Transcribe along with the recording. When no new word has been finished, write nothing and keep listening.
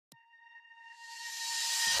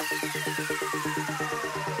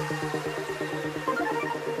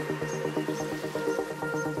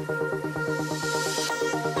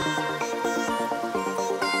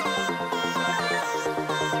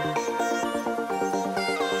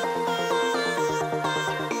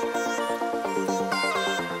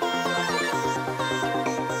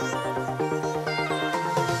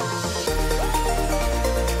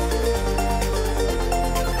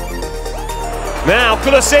Now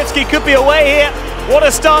Kulusevski could be away here. What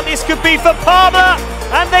a start this could be for Parma,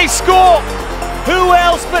 and they score. Who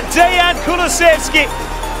else but Dejan Kulusevski?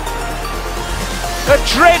 A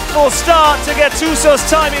dreadful start to Gattuso's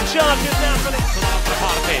time in charge.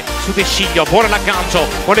 Su Desciglio, buono l'aggancio,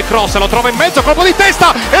 buon il cross, lo trova in mezzo, colpo di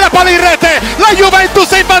testa e la palla in rete, la Juventus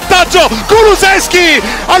è in vantaggio, Kulusevski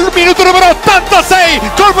al minuto numero 86,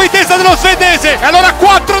 colpo di testa dello svedese, e allora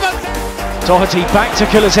 4 da... Doherty back to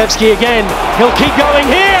Kulusevski again, he'll keep going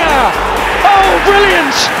here, oh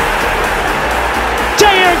brilliant,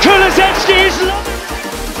 Dejan Kulusevski is...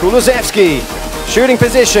 Kulusevski, shooting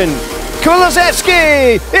position,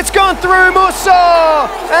 Kulusevski, it's gone through Musso,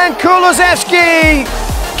 and Kulusevski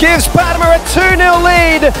gives Parma a 2-0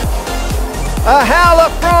 lead, a howler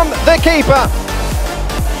from the keeper.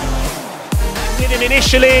 Did him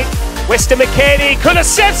initially, Weston McKennie,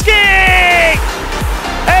 Kulusevski!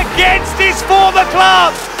 Against his former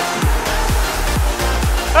club!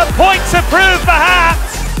 A point to prove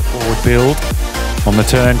perhaps! Forward build on the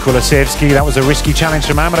turn, Kulusevski, that was a risky challenge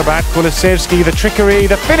from Amrabat. Kulusevski, the trickery,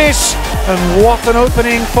 the finish, and what an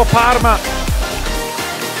opening for Parma.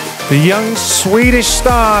 The young Swedish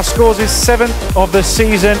star scores his 7th of the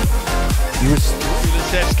season.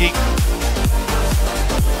 Kulusevski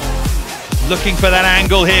looking for that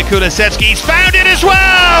angle here. Kulusevski's found it as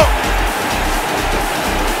well.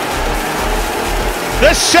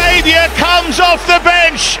 The saviour comes off the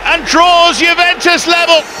bench and draws Juventus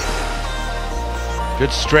level.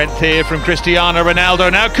 Good strength here from Cristiano Ronaldo.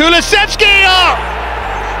 Now Kulusevski!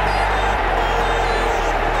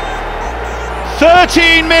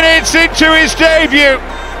 13 minutes into his debut.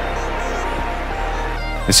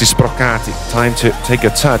 This is Sproccati, time to take a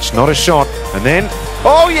touch, not a shot, and then,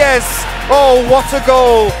 oh yes! Oh, what a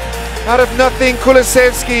goal! Out of nothing,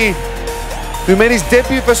 Kulusevski, who made his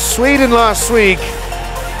debut for Sweden last week,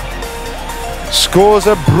 scores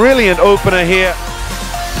a brilliant opener here.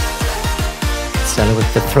 Stella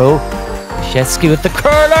with the throw, Kulusevski with the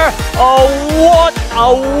curler. Oh, what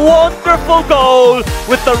a wonderful goal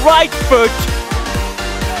with the right foot.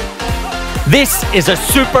 This is a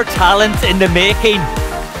super talent in the making.